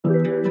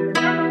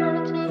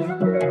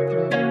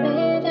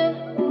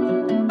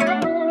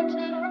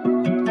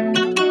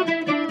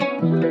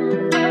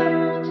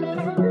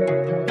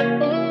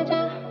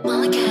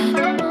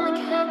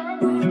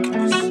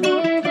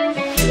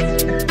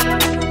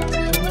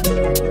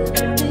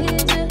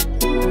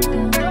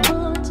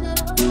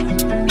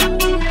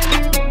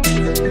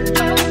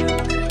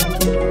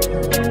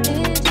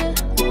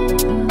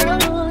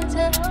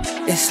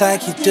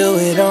Looks like you do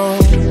it on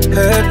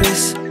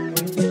purpose.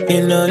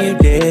 You know you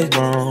did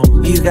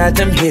wrong. You got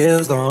them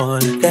heels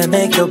on that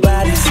make your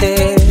body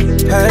sit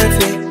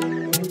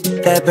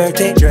perfect. That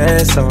birthday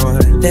dress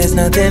on, there's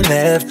nothing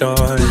left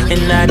on.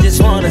 And I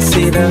just wanna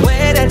see the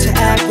way that you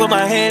act with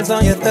my hands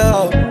on your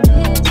throat,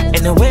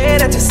 and the way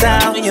that you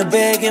sound when you're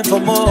begging for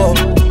more.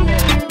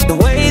 The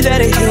way that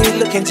it hit,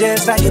 looking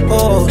just like your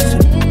pose.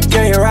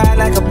 Girl, you ride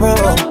like a pro,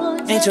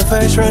 ain't your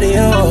first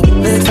rodeo.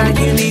 Looks like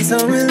you need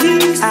some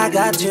release, I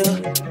got you.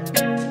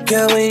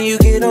 Girl, when you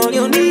get on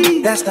your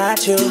knees, that's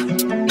not you.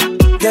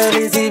 Girl,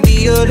 is it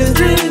me or the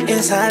dream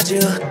inside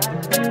you?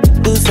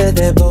 Who said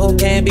that both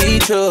can't be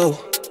true?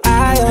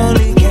 I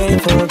only came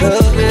for the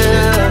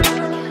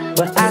real,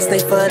 but I stay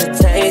for the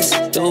taste.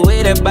 The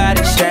way that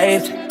body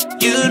shaped,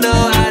 you know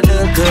I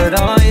look good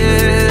on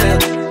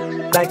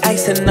you. Like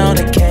icing on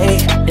a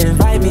cake,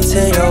 invite me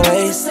to your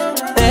waist.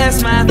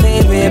 That's my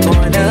favorite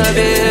point of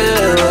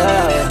view.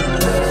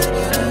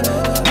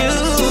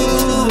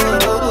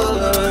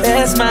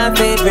 That's my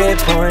favorite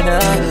point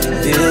of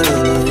view.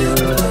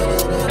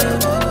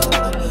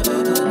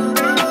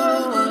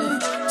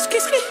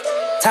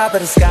 Top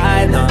of the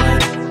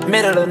skyline,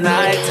 middle of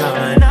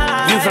nighttime.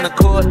 View from the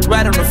court,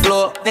 right on the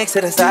floor, next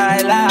to the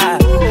sideline.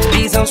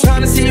 These hoes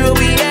tryna see where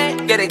we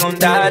at, yeah, they gon'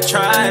 die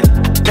trying.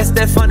 That's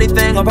that funny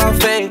thing about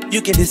fate,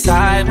 you can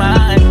decide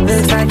mine.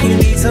 Looks like you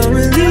need some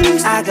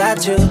release, I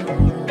got you.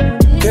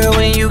 Girl,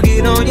 when you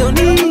get on your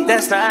knees,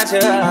 that's not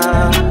you.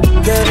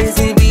 Girl, is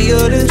it me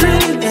or the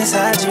dream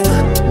inside you?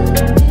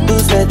 Who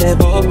said that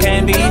both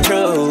can't be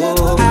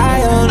true?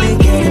 I only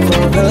came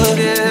for the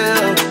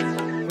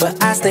girl,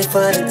 but I stay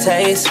for the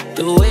taste.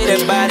 The way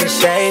that body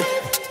shape,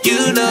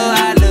 you know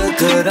I look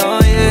good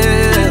on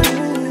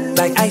you.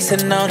 Like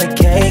icing on a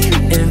cake,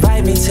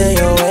 invite me to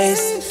your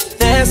waist.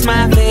 That's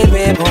my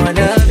favorite point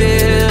of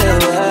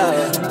view.